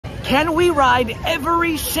Can we ride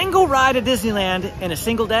every single ride at Disneyland in a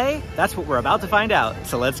single day? That's what we're about to find out,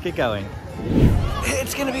 so let's get going.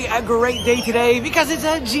 It's gonna be a great day today because it's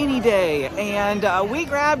a Genie day, and we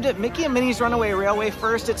grabbed Mickey and Minnie's Runaway Railway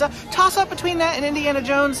first. It's a toss-up between that and Indiana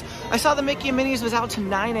Jones. I saw the Mickey and Minnie's was out to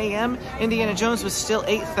 9 a.m. Indiana Jones was still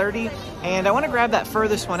 8:30, and I want to grab that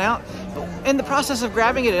furthest one out. In the process of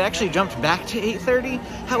grabbing it, it actually jumped back to 8:30.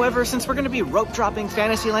 However, since we're going to be rope dropping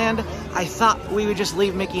Fantasyland, I thought we would just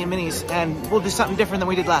leave Mickey and Minnie's and we'll do something different than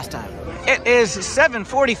we did last time. It is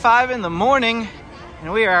 7:45 in the morning.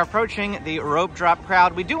 And we are approaching the rope drop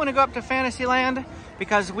crowd. We do want to go up to Fantasyland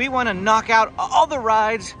because we want to knock out all the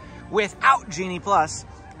rides without Genie Plus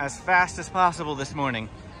as fast as possible this morning.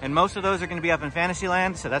 And most of those are going to be up in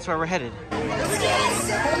Fantasyland, so that's where we're headed.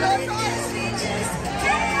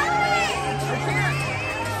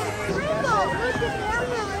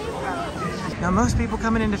 Now, most people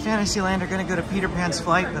coming into Fantasyland are going to go to Peter Pan's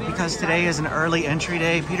flight, but because today is an early entry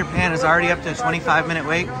day, Peter Pan is already up to a 25-minute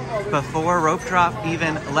wait before rope drop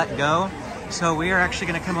even let go. So we are actually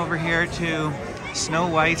going to come over here to Snow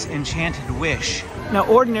White's Enchanted Wish. Now,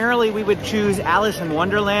 ordinarily we would choose Alice in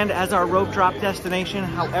Wonderland as our rope drop destination.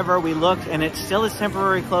 However, we looked and it still is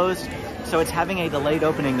temporarily closed, so it's having a delayed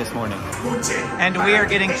opening this morning. And we are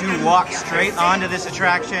getting to walk straight onto this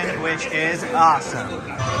attraction, which is awesome.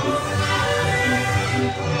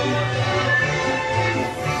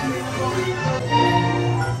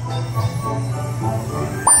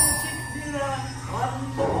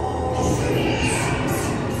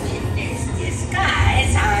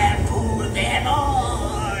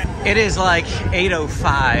 It is like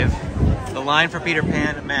 8:05. The line for Peter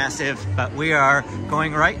Pan, massive, but we are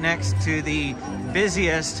going right next to the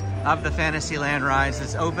busiest of the Fantasyland rides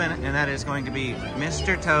that's open, and that is going to be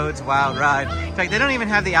Mr. Toad's Wild Ride. In fact, they don't even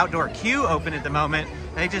have the outdoor queue open at the moment.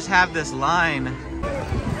 They just have this line.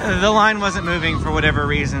 The line wasn't moving for whatever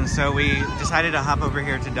reason, so we decided to hop over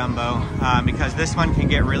here to Dumbo because this one can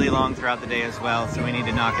get really long throughout the day as well, so we need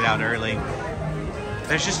to knock it out early.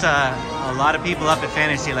 There's just a lot of people up at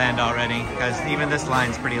Fantasyland already because even this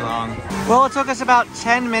line's pretty long. Well, it took us about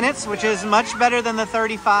 10 minutes, which is much better than the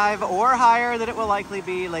 35 or higher that it will likely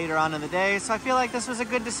be later on in the day. So I feel like this was a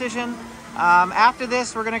good decision. After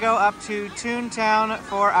this, we're gonna go up to Toontown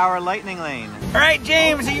for our lightning lane. All right,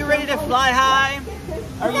 James, are you ready to fly high?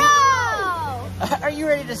 No! Are you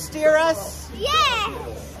ready to steer us? Yes!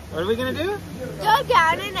 What are we gonna do? Go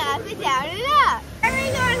down and up and down and up. Why are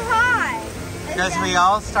we going high? Because we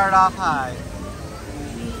all start off high.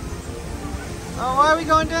 Oh, why are we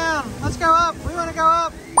going down? Let's go up. We want to go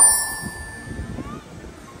up.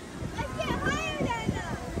 Let's get higher than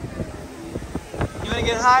them. You want to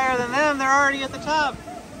get higher than them? They're already at the top.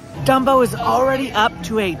 Dumbo is already up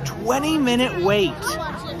to a 20-minute wait.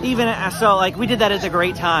 So like we did that at a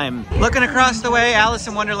great time. Looking across the way, Alice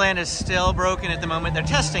in Wonderland is still broken at the moment. They're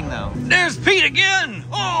testing though. There's Pete again.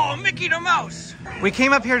 Oh, Mickey the Mouse. We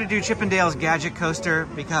came up here to do Chip and Dale's Gadget Coaster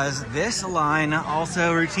because this line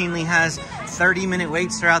also routinely has 30-minute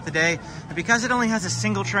waits throughout the day. And because it only has a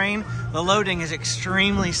single train, the loading is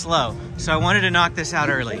extremely slow. So I wanted to knock this out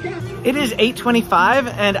early. It is 8:25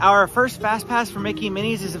 and our first Fast Pass for Mickey and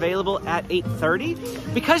Minnie's is available at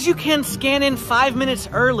 8:30. Because you can scan in 5 minutes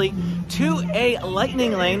early to a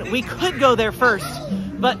lightning lane, we could go there first.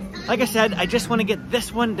 But like I said, I just want to get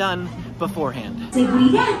this one done beforehand.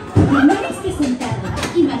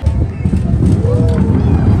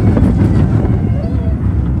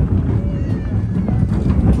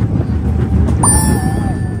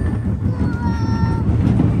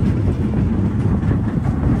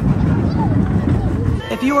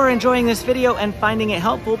 If you are enjoying this video and finding it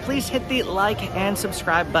helpful, please hit the like and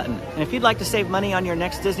subscribe button. And if you'd like to save money on your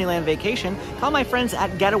next Disneyland vacation, call my friends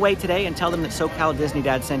at Getaway today and tell them that SoCal Disney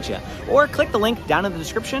Dad sent you. Or click the link down in the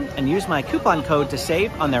description and use my coupon code to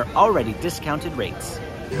save on their already discounted rates.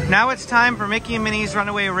 Now it's time for Mickey and Minnie's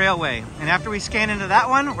Runaway Railway. And after we scan into that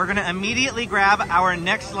one, we're gonna immediately grab our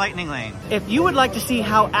next lightning lane. If you would like to see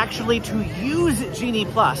how actually to use Genie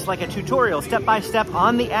Plus, like a tutorial step-by-step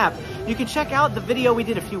on the app, you can check out the video we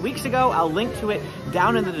did a few weeks ago. I'll link to it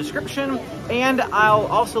down in the description, and I'll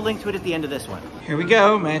also link to it at the end of this one. Here we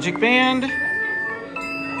go, magic band.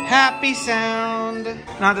 Happy sound.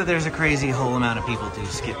 Not that there's a crazy whole amount of people to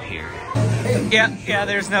skip here. Yeah,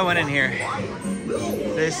 there's no one in here.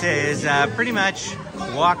 This is pretty much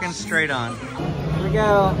walking straight on. Here we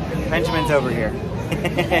go. Benjamin's over here.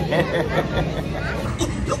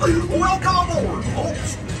 Welcome aboard,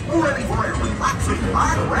 folks. Ready for a relaxing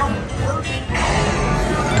ride around the park?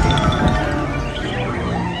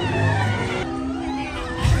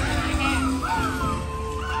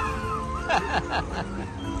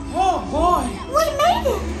 Whoa! Oh boy! We made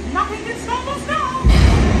it! Nothing can stop us now!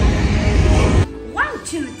 1,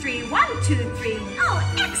 2, 3, 1, 2, 3.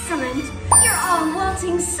 Oh, excellent! You're all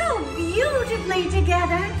waltzing so beautifully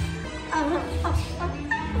together.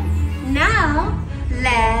 Now,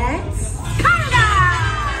 let's conga!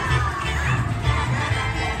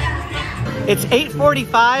 It's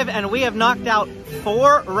 8:45 and we have knocked out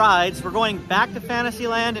 4 rides. We're going back to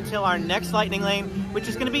Fantasyland until our next lightning lane, which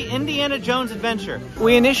is going to be Indiana Jones Adventure.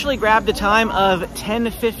 We initially grabbed a time of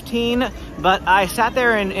 10:15, but I sat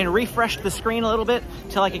there and refreshed the screen a little bit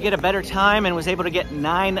till I could get a better time and was able to get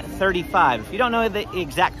 9:35. If you don't know the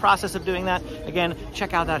exact process of doing that, again,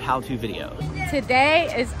 check out that how-to video.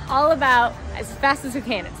 Today is all about as fast as we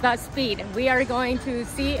can. It's about speed, and we are going to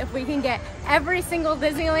see if we can get every single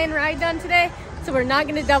Disneyland ride done today. So we're not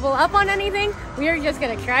gonna double up on anything. We are just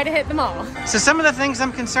gonna try to hit them all. So some of the things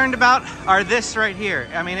I'm concerned about are this right here.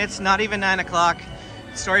 I mean, it's not even 9 o'clock.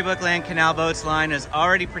 Storybook Land Canal Boats line is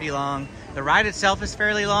already pretty long. The ride itself is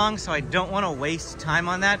fairly long, so I don't wanna waste time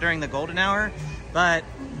on that during the golden hour. But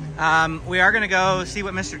we are gonna go see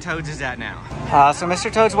what Mr. Toad's is at now. So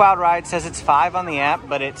Mr. Toad's Wild Ride says it's 5 on the app,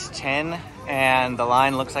 but it's 10, and the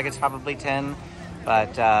line looks like it's probably 10.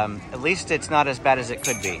 But at least it's not as bad as it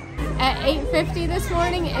could be. At 8:50 this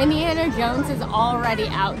morning, Indiana Jones is already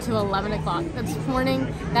out to 11 o'clock this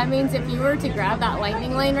morning. That means if you were to grab that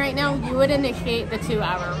lightning lane right now, you would initiate the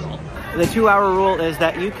 2-hour rule. The 2-hour rule is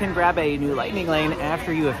that you can grab a new lightning lane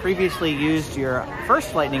after you have previously used your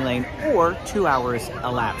first lightning lane or 2 hours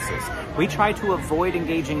elapses. We try to avoid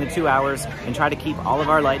engaging the 2 hours and try to keep all of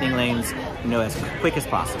our lightning lanes, as quick as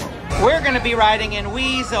possible. We're gonna be riding in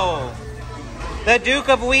Weasel, the Duke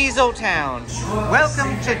of Weaseltown.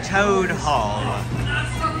 Welcome to Toad Hall.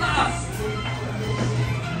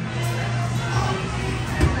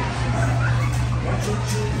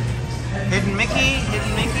 Hidden Mickey,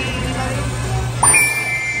 Hidden Mickey, anybody?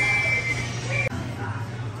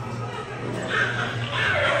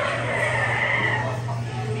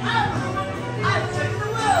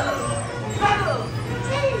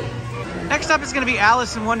 Next up is going to be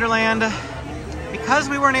Alice in Wonderland. Because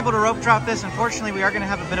we weren't able to rope drop this, unfortunately, we are going to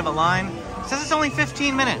have a bit of a line. It says it's only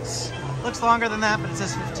 15 minutes. Looks longer than that, but it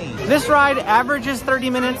says 15. This ride averages 30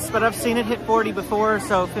 minutes, but I've seen it hit 40 before,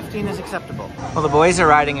 so 15 is acceptable. Well, the boys are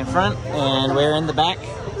riding in front, and we're in the back.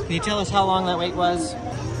 Can you tell us how long that wait was?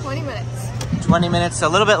 20 minutes. 20 minutes, a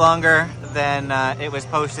little bit longer than it was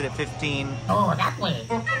posted at 15. Oh, that way.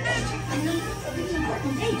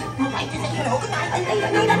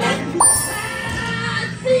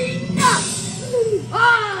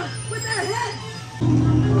 With their head!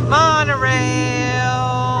 Monorail!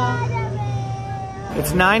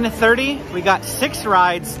 It's 9:30. We got 6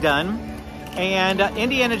 rides done. And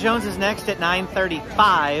Indiana Jones is next at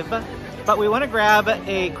 9:35. But we want to grab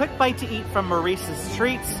a quick bite to eat from Maurice's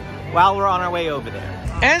Treats while we're on our way over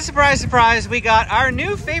there. And surprise, surprise, we got our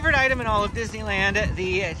new favorite item in all of Disneyland,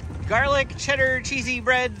 the garlic cheddar cheesy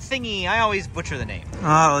bread thingy. I always butcher the name.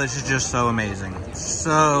 Oh, this is just so amazing.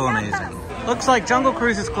 So amazing. Looks like Jungle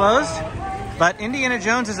Cruise is closed, but Indiana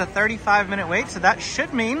Jones is a 35-minute wait, so that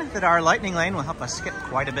should mean that our lightning lane will help us skip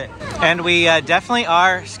quite a bit. And we definitely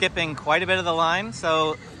are skipping quite a bit of the line.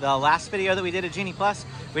 So the last video that we did at Genie Plus,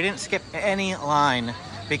 we didn't skip any line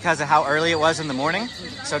because of how early it was in the morning.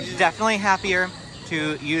 So definitely happier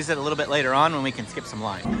to use it a little bit later on when we can skip some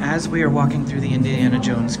line. As we are walking through the Indiana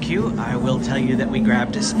Jones queue, I will tell you that we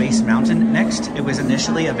grabbed Space Mountain next. It was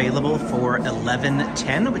initially available for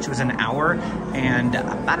 $11.10, which was an hour and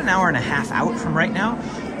about an hour and a half out from right now.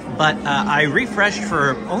 But I refreshed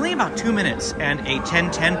for only about 2 minutes and a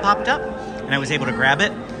 10:10 popped up and I was able to grab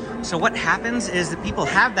it. So what happens is that people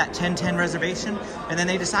have that 10:10 reservation and then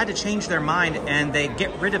they decide to change their mind and they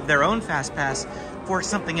get rid of their own Fast Pass for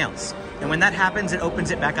something else. And when that happens, it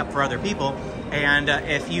opens it back up for other people. And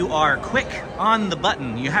if you are quick on the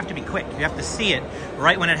button, you have to be quick. You have to see it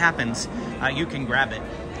right when it happens. You can grab it.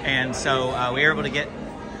 And so we were able to get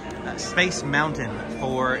Space Mountain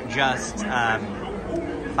for just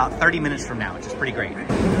about 30 minutes from now, which is pretty great.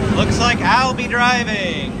 Looks like I'll be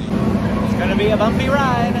driving. It's gonna be a bumpy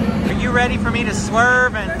ride. Are you ready for me to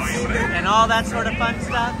swerve and all that sort of fun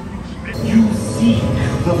stuff? You see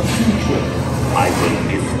the future. I will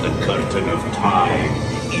lift the curtain of time.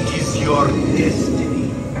 It is your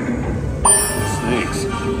destiny. Snakes.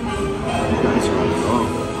 That's right.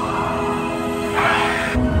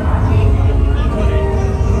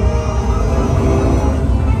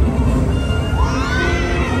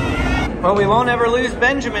 Well, we won't ever lose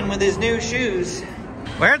Benjamin with his new shoes.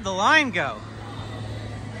 Where'd the line go?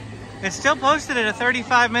 It's still posted at a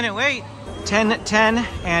 35-minute wait. 10:10,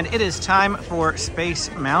 and it is time for Space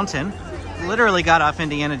Mountain. Literally got off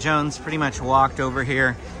Indiana Jones, pretty much walked over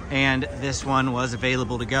here, and this one was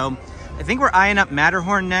available to go. I think we're eyeing up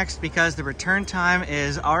Matterhorn next because the return time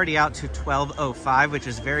is already out to 12:05, which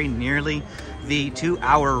is very nearly the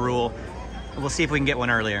 2-hour rule. We'll see if we can get one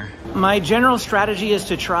earlier. My general strategy is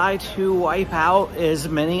to try to wipe out as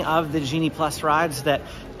many of the Genie Plus rides that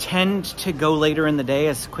tend to go later in the day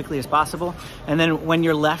as quickly as possible. And then when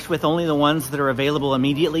you're left with only the ones that are available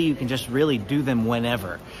immediately, you can just really do them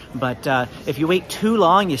whenever. But if you wait too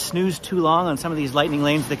long, you snooze too long on some of these lightning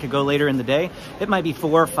lanes that could go later in the day, it might be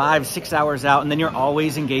 4, 5, 6 hours out, and then you're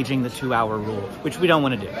always engaging the 2-hour rule, which we don't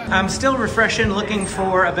want to do. I'm still refreshing, looking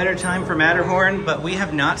for a better time for Matterhorn, but we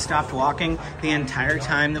have not stopped walking the entire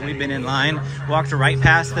time that we've been in line. Walked right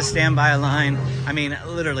past the standby line. I mean,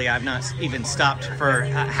 literally, I've not even stopped for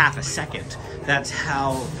half a second. That's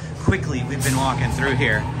how quickly we've been walking through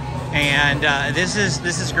here. And this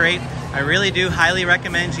is great. I really do highly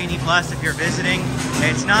recommend Genie Plus if you're visiting.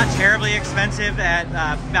 It's not terribly expensive at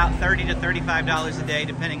about $30 to $35 a day,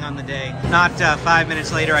 depending on the day. Not 5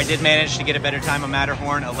 minutes later, I did manage to get a better time on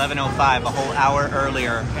Matterhorn, 11:05, a whole hour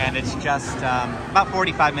earlier, and it's just about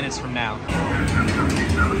 45 minutes from now.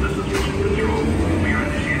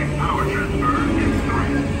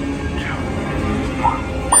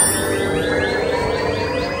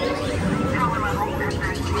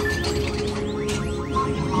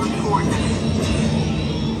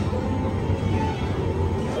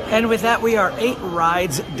 And with that, we are 8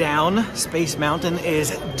 rides down. Space Mountain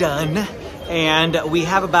is done. And we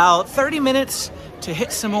have about 30 minutes to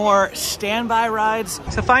hit some more standby rides.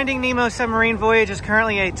 So Finding Nemo Submarine Voyage is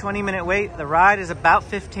currently a 20-minute wait. The ride is about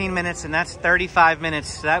 15 minutes, and that's 35 minutes.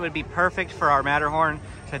 So that would be perfect for our Matterhorn.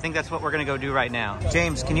 So I think that's what we're gonna go do right now.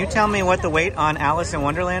 James, can you tell me what the wait on Alice in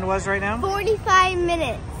Wonderland was right now? 45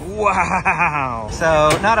 minutes. Wow.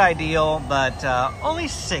 So not ideal, but only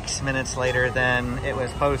 6 minutes later than it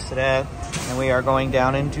was posted at. And we are going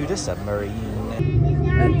down into the submarine.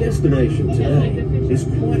 Our destination today is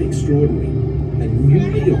quite extraordinary. A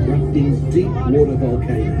newly erupting deep water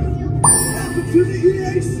volcano. Welcome to the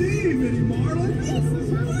EAC, Minnie Marlin.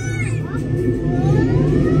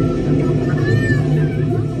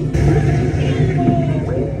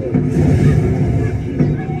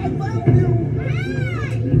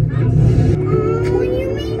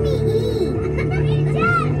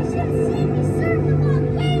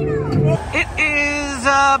 This is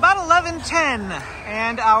about 11:10,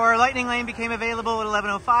 and our lightning lane became available at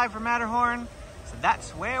 11:05 for Matterhorn, so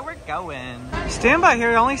that's where we're going. Standby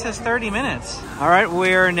here only says 30 minutes. All right,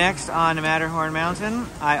 we're next on Matterhorn Mountain.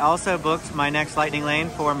 I also booked my next lightning lane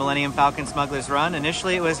for Millennium Falcon Smuggler's Run.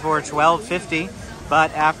 Initially it was for 12:50,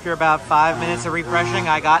 but after about 5 minutes of refreshing,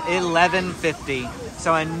 I got 11:50.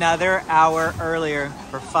 So another hour earlier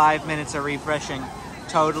for 5 minutes of refreshing.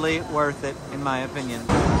 Totally worth it, in my opinion.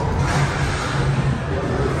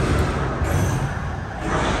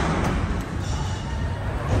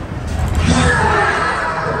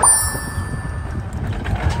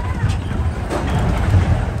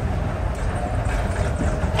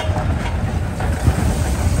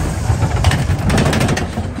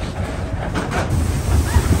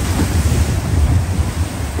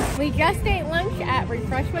 Just ate lunch at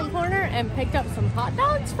Refreshment Corner and picked up some hot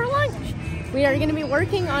dogs for lunch. We are going to be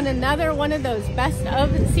working on another one of those best of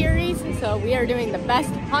series, so we are doing the best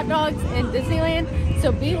hot dogs in Disneyland,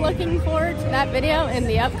 so be looking forward to that video in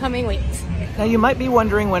the upcoming weeks. Now you might be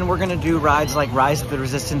wondering when we're going to do rides like Rise of the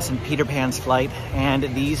Resistance and Peter Pan's Flight, and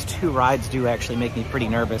these 2 rides do actually make me pretty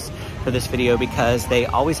nervous for this video because they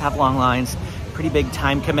always have long lines, pretty big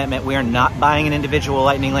time commitment. We are not buying an individual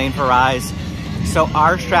lightning lane for Rise. So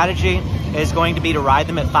our strategy is going to be to ride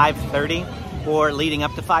them at 5:30 or leading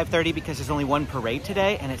up to 5:30 because there's only one parade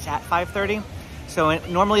today and it's at 5:30. So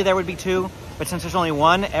normally there would be 2, but since there's only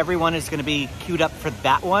one, everyone is going to be queued up for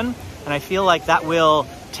that one. And I feel like that will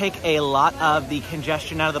take a lot of the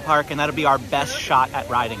congestion out of the park, and that'll be our best shot at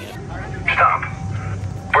riding it. Stop.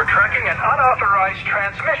 We're tracking an unauthorized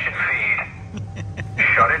transmission feed.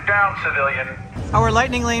 Shut it down, civilian. Our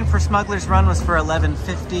lightning lane for Smuggler's Run was for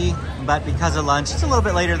 11:50, but because of lunch, it's a little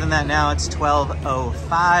bit later than that now. It's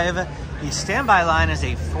 12:05. The standby line is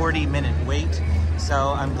a 40-minute wait, so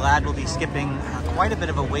I'm glad we'll be skipping quite a bit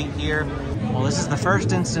of a wait here. Well, this is the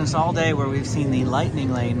first instance all day where we've seen the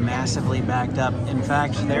lightning lane massively backed up. In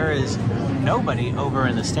fact, there is nobody over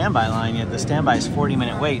in the standby line yet. The standby is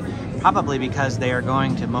 40-minute wait, probably because they are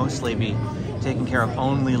going to mostly be taking care of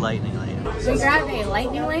only lightning lane. We grabbed a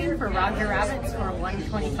lightning lane for Roger Rabbit's for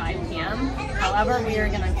 1:25 p.m. However, we are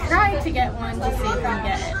going to try to get one to see if we can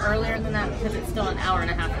get it earlier than that because it's still an hour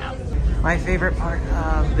and a half out. My favorite part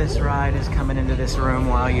of this ride is coming into this room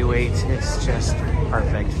while you wait. It's just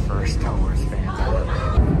perfect for Star Wars fans. I love it.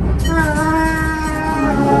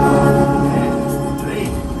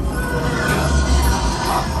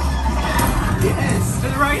 Yes! To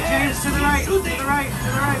the right, James, to the right, to the right,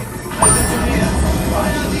 to the right.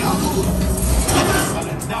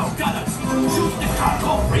 Now got us! Shoot the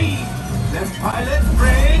cargo free! Left pilot,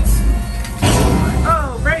 brakes!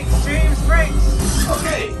 Oh, brakes, James, brakes!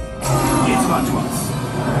 Okay, it's on to us.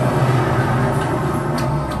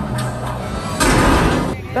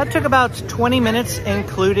 That took about 20 minutes,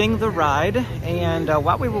 including the ride. And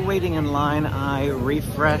while we were waiting in line, I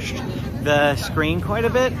refreshed the screen quite a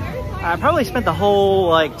bit. I probably spent the whole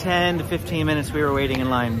like 10 to 15 minutes we were waiting in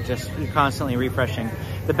line, just constantly refreshing.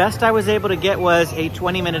 The best I was able to get was a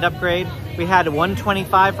 20-minute upgrade. We had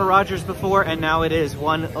 125 for Rogers before, and now it is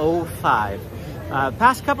 105.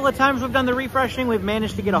 Past couple of times we've done the refreshing, we've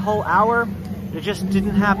managed to get a whole hour. It just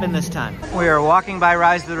didn't happen this time. We are walking by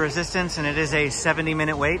Rise of the Resistance, and it is a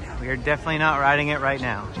 70-minute wait. We are definitely not riding it right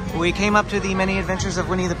now. We came up to the Many Adventures of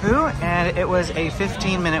Winnie the Pooh, and it was a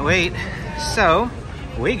 15-minute wait. So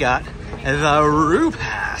we got the Roo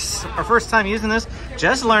Pass. Our first time using this,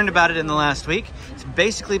 just learned about it in the last week. It's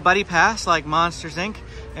basically Buddy Pass like Monsters Inc.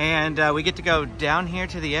 And we get to go down here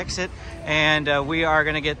to the exit, and we are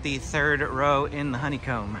gonna get the third row in the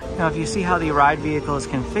honeycomb. Now, if you see how the ride vehicle is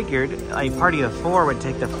configured, a party of 4 would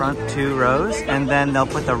take the front 2 rows, and then they'll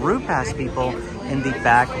put the Roo Pass people in the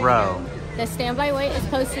back row. The standby wait is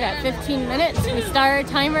posted at 15 minutes. We start our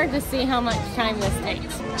timer to see how much time this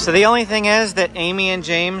takes. So the only thing is that Amy and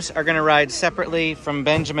James are gonna ride separately from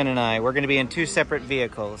Benjamin and I. We're gonna be in 2 separate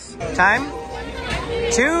vehicles. Time?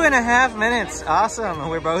 2.5 minutes. Awesome.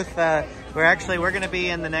 We're both, we're gonna be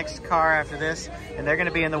in the next car after this, and they're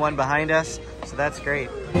gonna be in the one behind us. So that's great.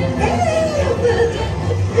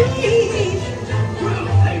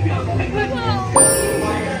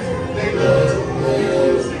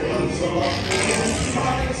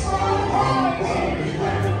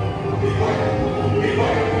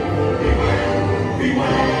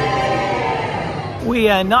 We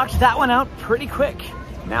knocked that one out pretty quick.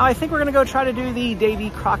 Now I think we're gonna go try to do the Davy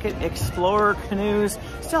Crockett Explorer canoes.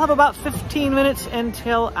 Still have about 15 minutes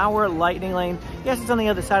until our lightning lane. Yes, it's on the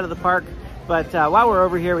other side of the park, but while we're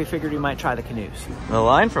over here, we figured we might try the canoes. The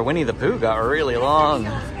line for Winnie the Pooh got really long.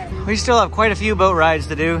 We still have quite a few boat rides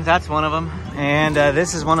to do. That's one of them. And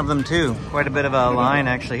this is one of them too. Quite a bit of a line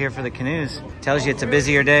actually here for the canoes. Tells you it's a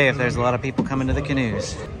busier day if there's a lot of people coming to the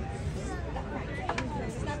canoes.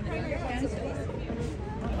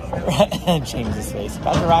 James's face.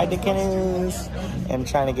 About to ride the canoes. And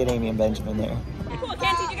trying to get Amy and Benjamin there. Cool,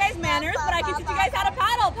 can't teach you guys manners, but I can teach you guys how to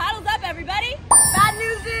paddle. Paddles up, everybody. Bad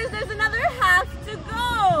news is there's another half to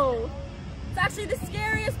go. It's actually the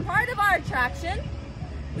scariest part of our attraction.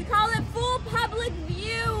 We call it full public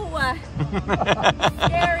view.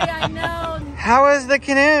 Scary, I know. How was the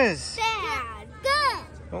canoes? Bad.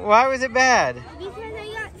 Good. Why was it bad? Because I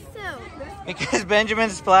got soaked. Because Benjamin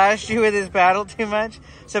splashed you with his paddle too much?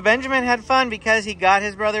 So Benjamin had fun because he got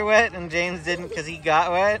his brother wet, and James didn't because he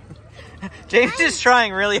got wet? James is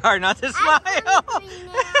trying really hard not to smile.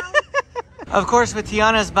 Of course, with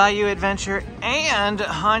Tiana's Bayou Adventure and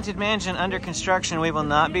Haunted Mansion under construction, we will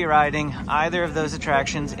not be riding either of those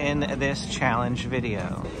attractions in this challenge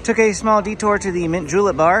video. Took a small detour to the Mint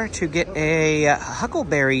Julep Bar to get a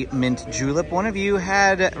Huckleberry Mint Julep. One of you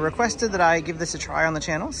had requested that I give this a try on the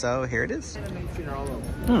channel, so here it is.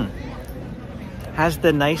 Has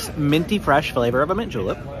the nice minty fresh flavor of a mint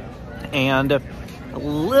julep and a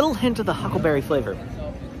little hint of the huckleberry flavor.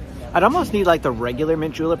 I'd almost need like the regular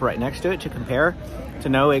mint julep right next to it to compare, to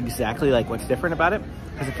know exactly like what's different about it,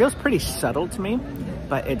 because it feels pretty subtle to me,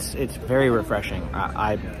 but it's very refreshing.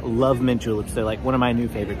 I love mint juleps. They're like one of my new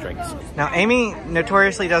favorite drinks. Now Amy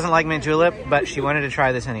notoriously doesn't like mint julep, but she wanted to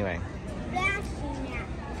try this anyway.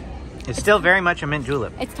 It's still very much a mint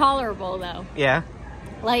julep. It's tolerable though. Yeah.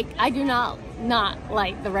 Like, I do not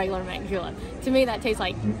like the regular mint julep. To me, that tastes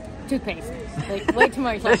like toothpaste. Like, way too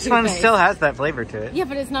much like This one still has that flavor to it. Yeah,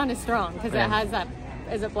 but it's not as strong because it has that,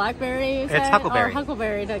 is it blackberry you said? It's huckleberry. Or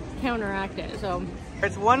huckleberry to counteract it, so.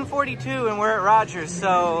 It's 1:42 and we're at Rogers,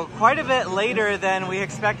 so quite a bit later than we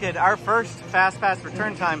expected. Our first Fast Pass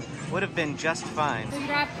return time would have been just fine. We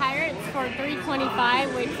grabbed Pirates for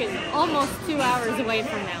 $3.25, which is almost 2 hours away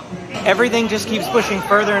from now. Everything just keeps pushing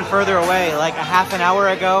further and further away. Like a half an hour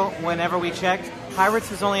ago, whenever we checked, Pirates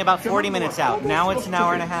was only about 40 minutes out. Now it's an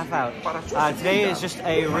hour and a half out. Today is just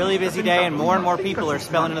a really busy day, and more people are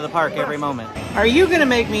spilling into the park every moment. Are you gonna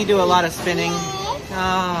make me do a lot of spinning?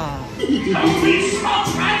 Oh.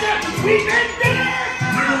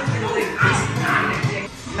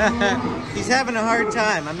 He's having a hard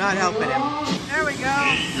time. I'm not helping him. There we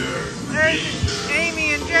go. There's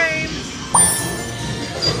Amy and James.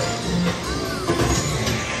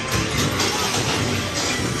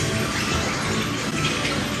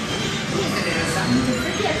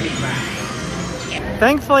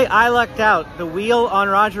 Thankfully, I lucked out. The wheel on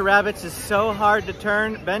Roger Rabbit's is so hard to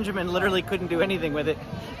turn. Benjamin literally couldn't do anything with it.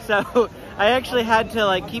 So I actually had to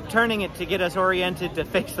like keep turning it to get us oriented to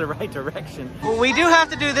face the right direction. Well, we do have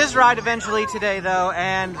to do this ride eventually today though,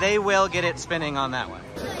 and they will get it spinning on that one.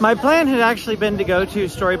 My plan had actually been to go to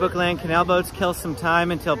Storybook Land Canal Boats, kill some time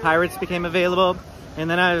until Pirates became available. And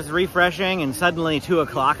then I was refreshing and suddenly 2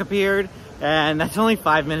 o'clock appeared, and that's only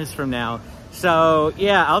 5 minutes from now. So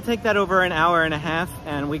yeah, I'll take that over an hour and a half,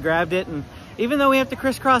 and we grabbed it. And even though we have to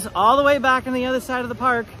crisscross all the way back on the other side of the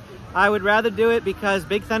park, I would rather do it because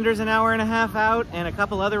Big Thunder's an hour and a half out and a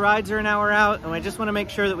couple other rides are an hour out, and I just want to make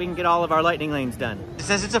sure that we can get all of our lightning lanes done. It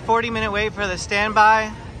says it's a 40-minute wait for the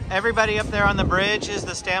standby. Everybody up there on the bridge is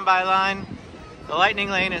the standby line. The lightning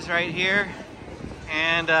lane is right here.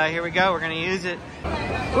 And here we go, we're gonna use it.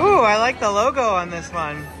 Ooh, I like the logo on this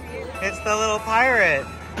one. It's the little pirate.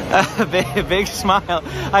 Big smile.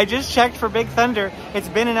 I just checked for Big Thunder. It's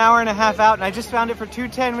been an hour and a half out, and I just found it for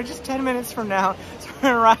 2:10, which is 10 minutes from now. So we're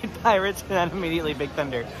gonna ride Pirates and then immediately Big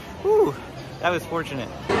Thunder. Whew, that was fortunate.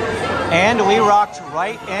 And we rocked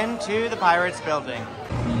right into the Pirates building.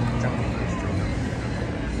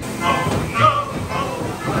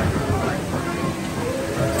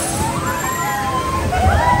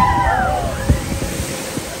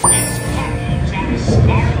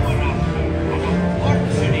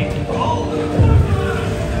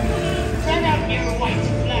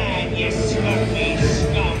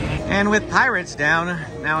 And with Pirates down,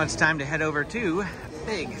 now it's time to head over to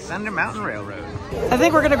Big Thunder Mountain Railroad. I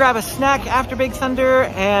think we're gonna grab a snack after Big Thunder,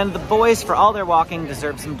 and the boys, for all their walking,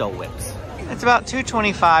 deserve some Dole Whips. It's about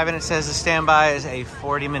 2:25 and it says the standby is a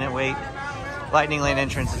 40-minute wait. Lightning Lane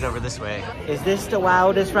entrance is over this way. Is this the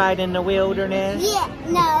wildest ride in the wilderness? Yeah,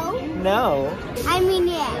 no. No? I mean,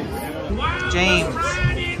 yes. James,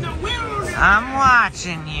 I'm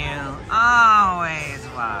watching you. Always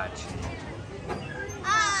watching.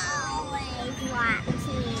 Always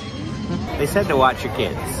watching. They said to watch your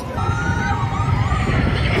kids.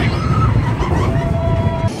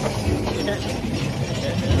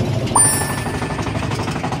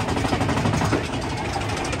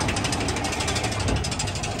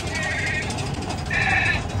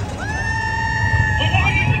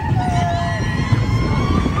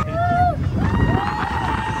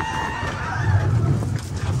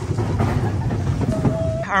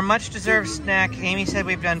 Our much-deserved snack. Amy said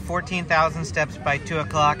we've done 14,000 steps by 2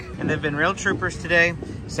 o'clock, and they've been real troopers today.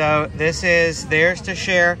 So this is theirs to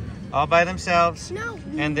share all by themselves. No.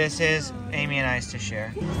 And this is Amy and I's to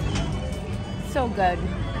share. So good.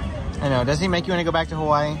 I know. Doesn't he make you want to go back to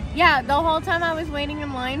Hawaii? Yeah, the whole time I was waiting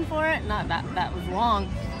in line for it, not that was long,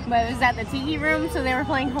 but it was at the tiki room, so they were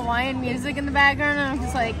playing Hawaiian music in the background, and I'm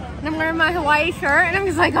just like, and I'm wearing my Hawaii shirt, and I'm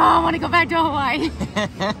just like, oh, I want to go back to Hawaii.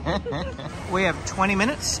 We have 20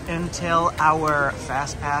 minutes until our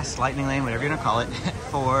Fast Pass, Lightning Lane, whatever you want to call it,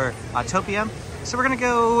 for Autopia. So we're gonna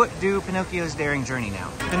go do Pinocchio's Daring Journey now.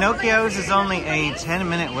 Pinocchio's is only a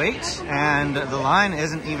 10-minute wait, and the line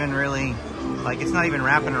isn't even really, like, it's not even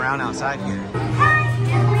wrapping around outside here.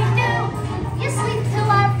 You sleep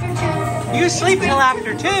till after 2. You sleep till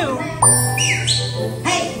after 2?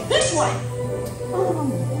 Hey, this way!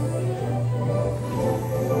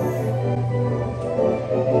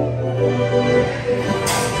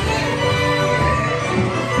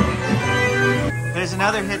 There's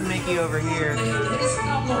another hidden Mickey over here,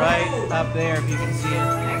 right up there if you can see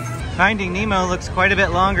it. Finding Nemo looks quite a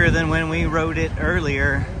bit longer than when we rode it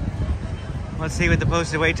earlier. Let's see what the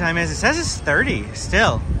posted wait time is. It says it's 30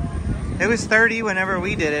 still. It was 30 whenever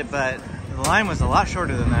we did it, but the line was a lot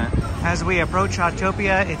shorter than that. As we approach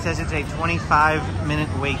Autopia, it says it's a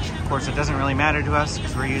 25-minute wait. Of course, it doesn't really matter to us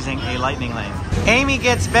because we're using a lightning lane. Amy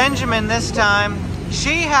gets Benjamin this time.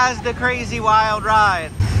 She has the crazy wild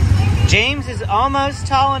ride. James is almost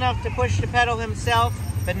tall enough to push the pedal himself,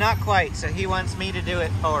 but not quite, so he wants me to do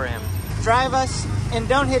it for him. Drive us and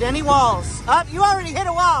don't hit any walls. Oh, you already hit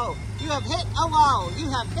a wall. You have hit a wall. You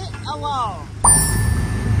have hit a wall.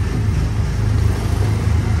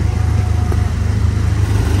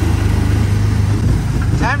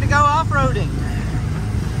 Time to go off-roading.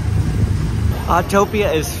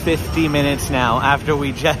 Autopia is 50 minutes now after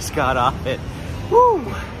we just got off it. Woo!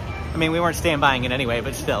 I mean, we weren't standbying it anyway,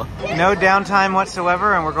 but still. No downtime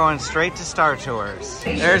whatsoever, and we're going straight to Star Tours.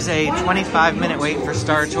 There's a 25-minute wait for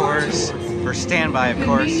Star Tours, for standby, of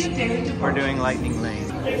course. We're doing Lightning Lane.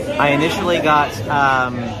 I initially got,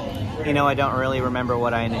 you know, I don't really remember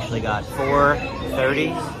what I initially got.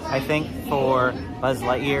 $4.30, I think, for Buzz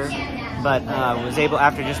Lightyear. But was able,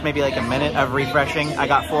 after just maybe like a minute of refreshing, I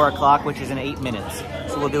got 4 o'clock, which is in 8 minutes.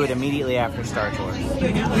 So we'll do it immediately after Star Tours.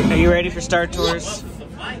 Are you ready for Star Tours?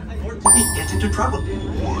 He gets into trouble.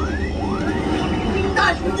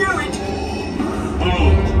 I knew it!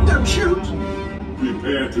 Oh, Don't shoot!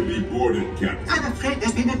 prepare to be boarded, Captain. I'm afraid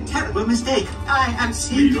there's been a terrible mistake. I am We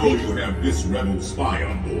seeing know you have this rebel spy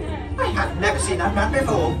on board. I have never seen that man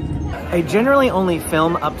before. I generally only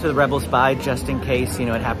film up to the Rebel Spy just in case, you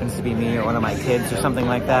know, it happens to be me or one of my kids or something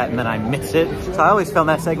like that, and then I miss it. So I always film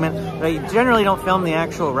that segment, but I generally don't film the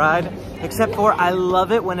actual ride, except for I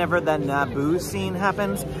love it whenever the Naboo scene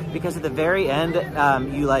happens, because at the very end,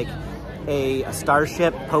 you like, a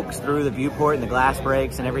starship pokes through the viewport and the glass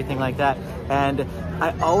breaks and everything like that. And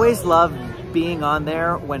I always love being on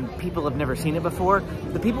there when people have never seen it before.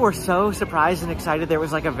 The people were so surprised and excited. There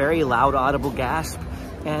was like a very loud audible gasp,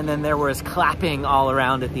 and then there was clapping all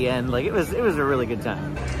around at the end. Like it was a really good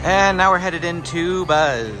time. And now we're headed into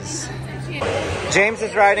Buzz. James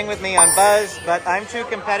is riding with me on Buzz, but I'm too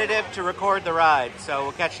competitive to record the ride, so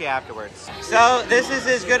we'll catch you afterwards. So this is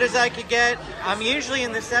as good as I could get. I'm usually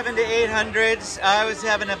in the 700 to 800s. I was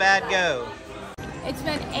having a bad go. It's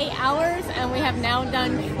been 8 hours and we have now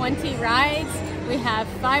done 20 rides. We have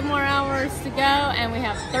 5 more hours to go and we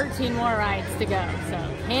have 13 more rides to go. So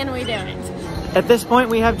can we do it? At this point,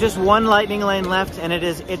 we have just one lightning lane left, and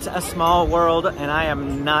it's a small world, and I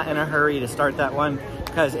am not in a hurry to start that one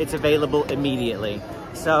because it's available immediately.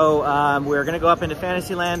 So we're gonna go up into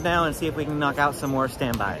Fantasyland now and see if we can knock out some more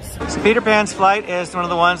standbys. So Peter Pan's flight is one of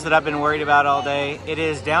the ones that I've been worried about all day. It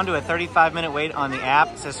is down to a 35-minute wait on the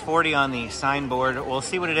app. It says 40 on the signboard. We'll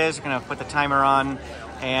see what it is. We're gonna put the timer on,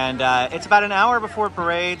 and it's about an hour before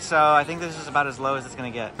parade, so I think this is about as low as it's gonna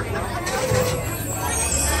get.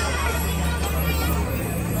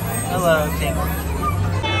 Hello, Tingle.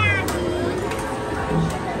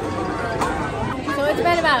 So it's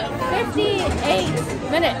been about 58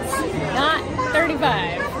 minutes, not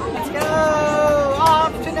 35. Let's go!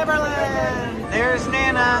 Off to Neverland! There's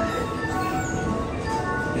Nana.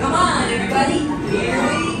 Come on, everybody. Here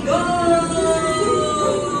we go.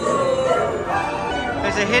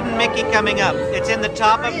 There's a hidden Mickey coming up. It's in the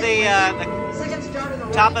top of the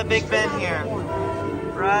top of Big Ben here.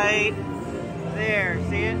 Right there.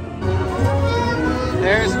 See it?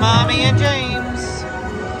 There's Mommy and James.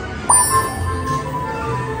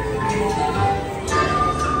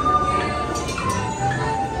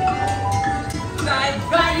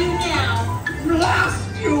 Got you now.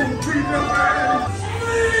 Blast you, Peter Pan!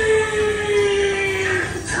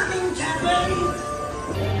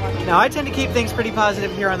 Now, I tend to keep things pretty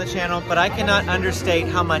positive here on the channel, but I cannot understate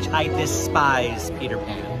how much I despise Peter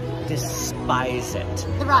Pan. Despise it.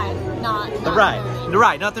 The ride, not The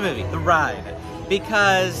ride, not the movie, the ride.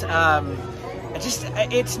 Because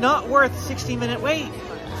it's not worth 60-minute wait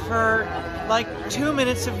for like 2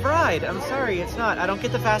 minutes of ride. I'm sorry, it's not. I don't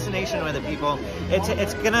get the fascination with it, people.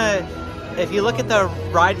 It's gonna, if you look at the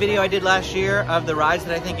ride video I did last year of the rides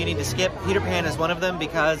that I think you need to skip, Peter Pan is one of them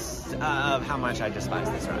because of how much I despise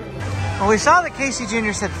this ride. Well, we saw that Casey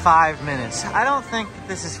Jr. said 5 minutes. I don't think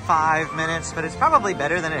this is 5 minutes, but it's probably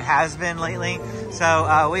better than it has been lately.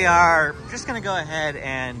 So we are just gonna go ahead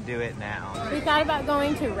and do it now. We thought about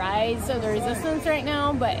going to Rise of the Resistance right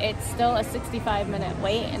now, but it's still a 65-minute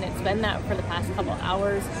wait, and it's been that for the past couple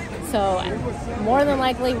hours. So more than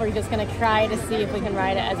likely, we're just gonna try to see if we can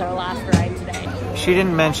ride it as our last ride today. She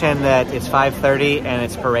didn't mention that it's 5:30 and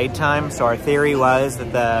it's parade time, so our theory was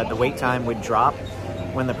that the wait time would drop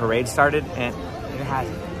when the parade started, and it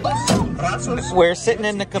hasn't. We're sitting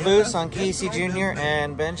in the caboose on Casey Jr.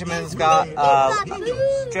 and Benjamin's got a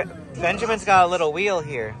little wheel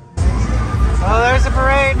here. Oh, there's the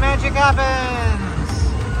parade. Magic happens.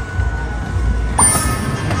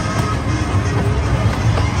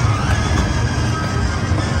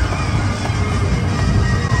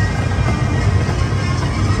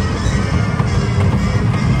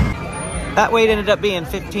 That wait ended up being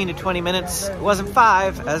 15 to 20 minutes. It wasn't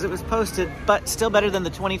 5 as it was posted, but still better than the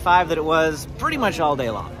 25 that it was pretty much all day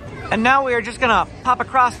long. And now we are just gonna pop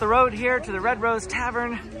across the road here to the Red Rose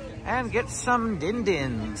Tavern and get some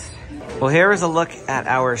din-dins. Well, here is a look at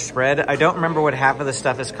our spread. I don't remember what half of the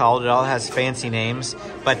stuff is called. It all has fancy names,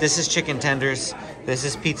 but this is chicken tenders, this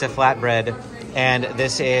is pizza flatbread, and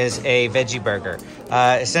this is a veggie burger.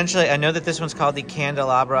 Essentially, I know that this one's called the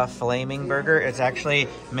Candelabra Flaming Burger. It's actually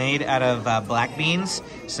made out of black beans,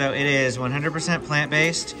 so it is 100%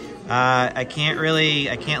 plant-based. I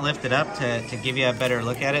can't lift it up to give you a better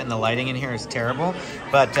look at it, and the lighting in here is terrible.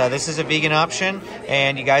 But this is a vegan option,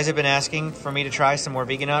 and you guys have been asking for me to try some more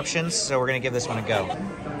vegan options, so we're gonna give this one a go.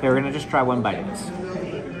 Okay, we're gonna just try one bite of this.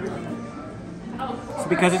 So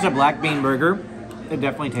because it's a black bean burger, it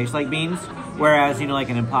definitely tastes like beans. Whereas, you know, like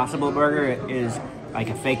an Impossible Burger is like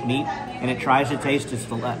a fake meat, and it tries to taste as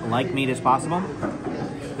like meat as possible.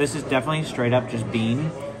 This is definitely straight up just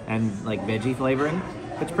bean and like veggie flavoring.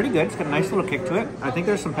 It's pretty good. It's got a nice little kick to it. I think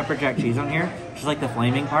there's some pepper jack cheese on here, just like the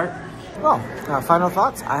flaming part. Well, final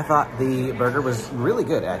thoughts. I thought the burger was really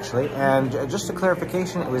good, actually. And just a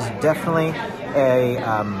clarification, it was definitely a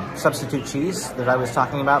substitute cheese that I was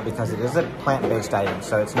talking about, because it is a plant-based item,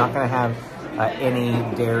 so it's not going to have any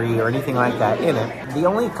dairy or anything like that in it. The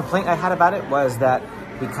only complaint I had about it was that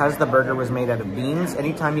because the burger was made out of beans,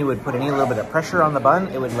 anytime you would put any little bit of pressure on the bun,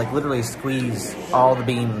 it would like literally squeeze all the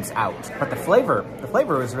beans out. But the flavor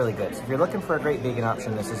was really good. So if you're looking for a great vegan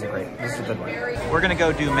option, this is a good one. We're gonna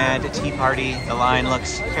go do Mad Tea Party. The line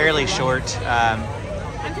looks fairly short.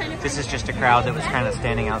 This is just a crowd that was kind of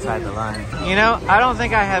standing outside the line. You know, I don't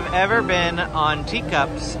think I have ever been on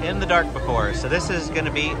teacups in the dark before, so this is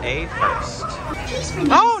gonna be a first.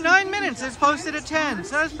 Oh, 9 minutes. It's posted at 10,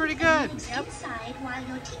 so that's pretty good. Yep.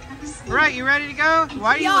 Right, you ready to go?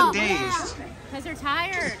 Why do you look dazed? Because they're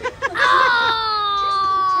tired.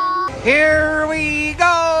 Here we go!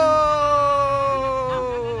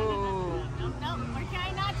 No, we're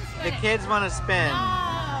trying not to spin. The kids want to spin,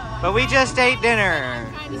 No. but we just ate dinner,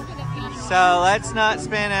 I'm trying to spin it easy. so let's not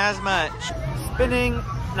spin as much. Spinning,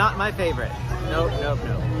 not my favorite. Nope, nope,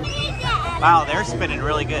 nope. Wow, they're spinning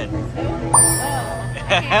really good.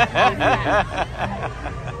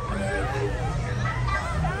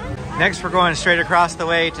 Next, we're going straight across the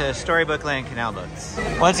way to Storybook Land Canal Boats.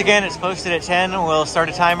 Once again, it's posted at 10. We'll start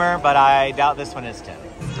a timer, but I doubt this one is 10.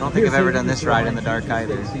 I don't think I've ever done this ride in the dark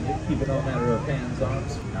either. Keep it all matter of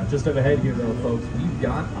hands-offs. Now, just up ahead here, though, folks, we've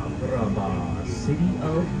got Agrabah, City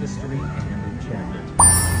of Mystery and Enchantment.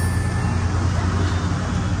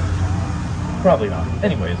 Probably not.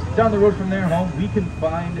 Anyways, down the road from their home, we can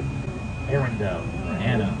find Arendelle.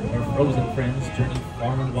 Anna and her frozen friends journey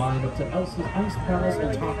far and wide up to Elsa's Ice Palace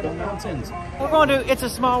on top of the mountains. We're going to It's a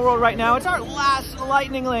Small World right now. It's our last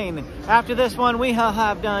lightning lane. After this one, we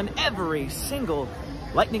have done every single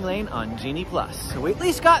lightning lane on Genie Plus. So we at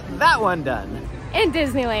least got that one done. In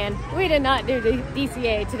Disneyland, we did not do the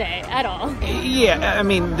DCA today at all. Yeah, I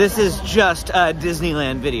mean, this is just a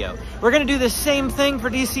Disneyland video. We're gonna do the same thing for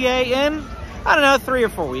DCA in, I don't know, 3 or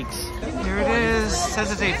 4 weeks. Here it is. It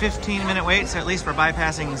says it's a 15-minute wait, so at least we're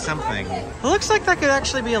bypassing something. It looks like that could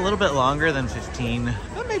actually be a little bit longer than 15,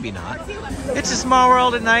 but maybe not. It's a Small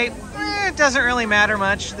World at night. It doesn't really matter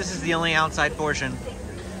much. This is the only outside portion.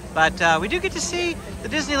 But we do get to see the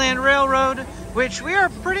Disneyland Railroad, which we are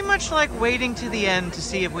pretty much like waiting to the end to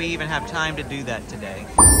see if we even have time to do that today.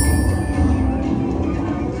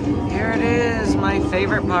 Here it is, my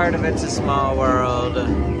favorite part of It's a Small World.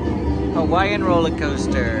 Hawaiian roller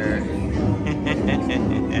coaster.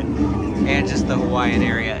 And just the Hawaiian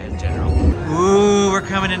area in general. Ooh, we're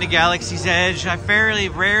coming into Galaxy's Edge. I fairly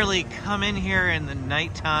rarely come in here in the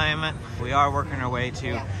nighttime. We are working our way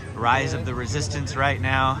to Rise of the Resistance right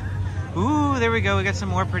now. Ooh, there we go. We got some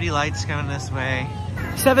more pretty lights coming this way.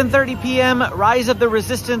 7:30 p.m. Rise of the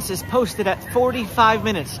Resistance is posted at 45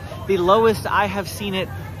 minutes. The lowest I have seen it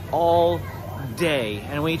all day.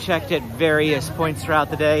 And we checked at various points throughout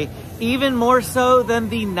the day. Even more so than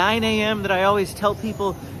the 9 a.m. that I always tell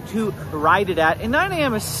people to ride it at. And 9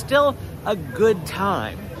 a.m. is still a good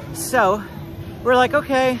time. So we're like,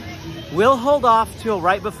 okay, we'll hold off till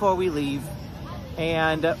right before we leave.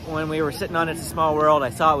 And when we were sitting on It's a Small World, I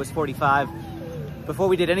saw it was 45. Before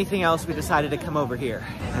we did anything else, we decided to come over here.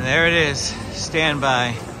 And there it is,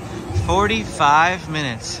 standby. 45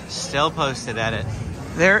 minutes, still posted at it.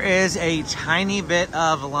 There is a tiny bit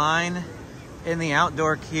of line in the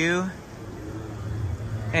outdoor queue.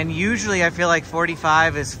 And usually I feel like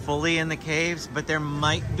 45 is fully in the caves, but there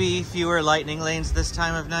might be fewer lightning lanes this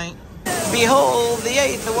time of night. Behold the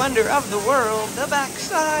 8th wonder of the world, the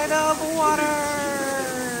backside of water.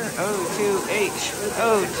 O2H,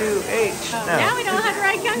 O2H. No. Now we don't have to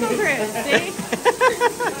ride Jungle Cruise,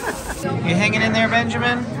 see? You hanging in there,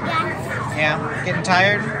 Benjamin? Yeah. Getting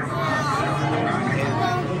tired?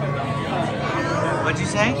 What'd you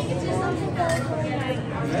say?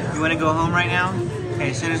 You want to go home right now?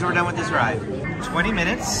 Okay, as soon as we're done with this ride. 20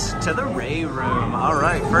 minutes to the Ray Room. All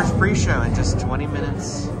right, first pre-show in just 20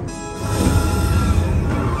 minutes.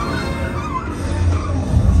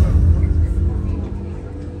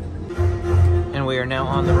 And we are now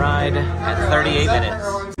on the ride at 38 minutes.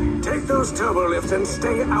 Take those turbo lifts and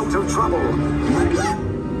stay out of trouble.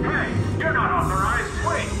 Hey, you're not authorized.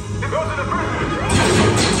 Wait, those are the prisoners.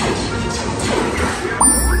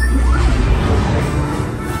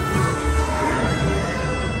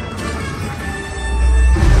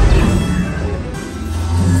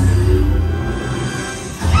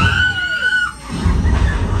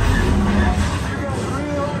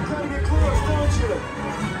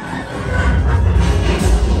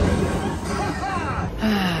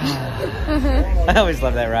 I always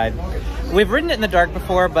love that ride. We've ridden it in the dark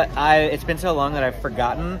before, but it's been so long that I've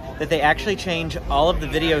forgotten that they actually change all of the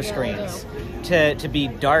video screens to be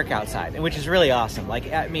dark outside, which is really awesome.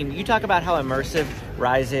 Like, I mean, you talk about how immersive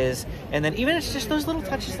Rise is, and then even it's just those little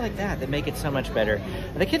touches like that make it so much better.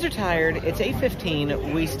 The kids are tired. It's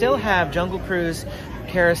 8:15. We still have Jungle Cruise,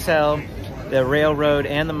 Carousel, the railroad,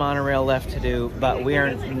 and the monorail left to do, but we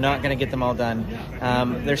are not going to get them all done.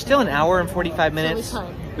 There's still an hour and 45 minutes.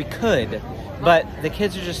 So we could, but the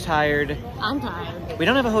kids are just tired. I'm tired. We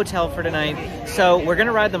don't have a hotel for tonight, so we're going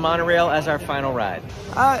to ride the monorail as our final ride.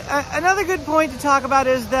 Another good point to talk about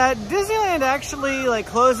is that Disneyland actually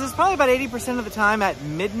closes probably about 80% of the time at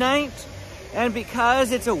midnight, and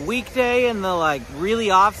because it's a weekday in the really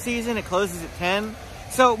off season, it closes at 10.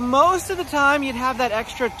 So most of the time you'd have that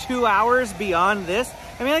extra 2 hours beyond this.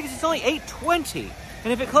 I mean, it's only 8:20,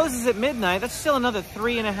 and if it closes at midnight, that's still another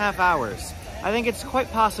 3.5 hours. I think it's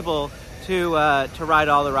quite possible to ride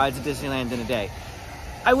all the rides at Disneyland in a day.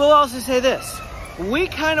 I will also say this: we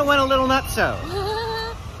kind of went a little nutso.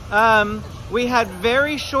 We had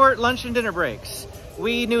very short lunch and dinner breaks.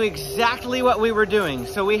 We knew exactly what we were doing,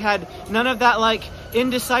 so we had none of that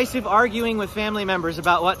indecisive arguing with family members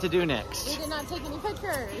about what to do next. We did not take any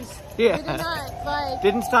pictures. Yeah. We did not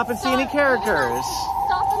didn't stop and see any characters.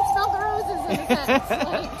 Stop and smell the roses in a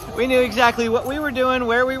sense. We knew exactly what we were doing,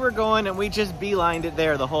 where we were going, and we just beelined it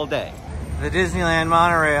there the whole day. The Disneyland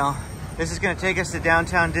monorail. This is going to take us to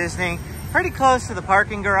downtown Disney, pretty close to the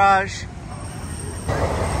parking garage.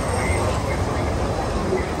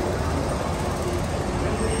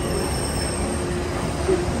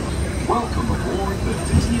 Welcome aboard the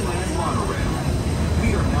Disneyland monorail. We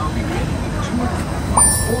are now beginning the tour.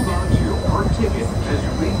 Hold on to your park ticket as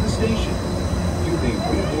you leave the station. You may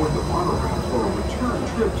reboard the monorail for a return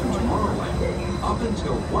trip to Tomorrowland up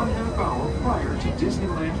until 1/2 hour prior to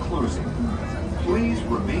Disneyland closing. Please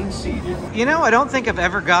remain seated. You know, I don't think I've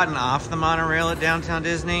ever gotten off the monorail at downtown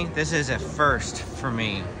Disney. This is a first for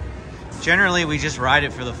me. Generally, we just ride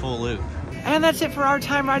it for the full loop. And that's it for our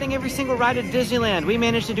time riding every single ride at Disneyland. We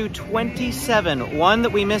managed to do 27. 1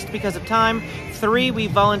 that we missed because of time, 3 we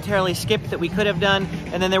voluntarily skipped that we could have done,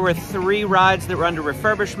 and then there were 3 rides that were under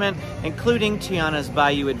refurbishment, including Tiana's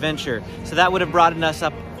Bayou Adventure. So that would have brought us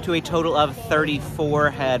up to a total of 34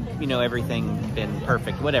 had, everything been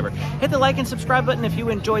perfect, whatever. Hit the like and subscribe button if you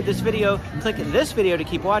enjoyed this video. Click this video to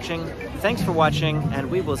keep watching. Thanks for watching, and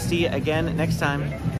we will see you again next time.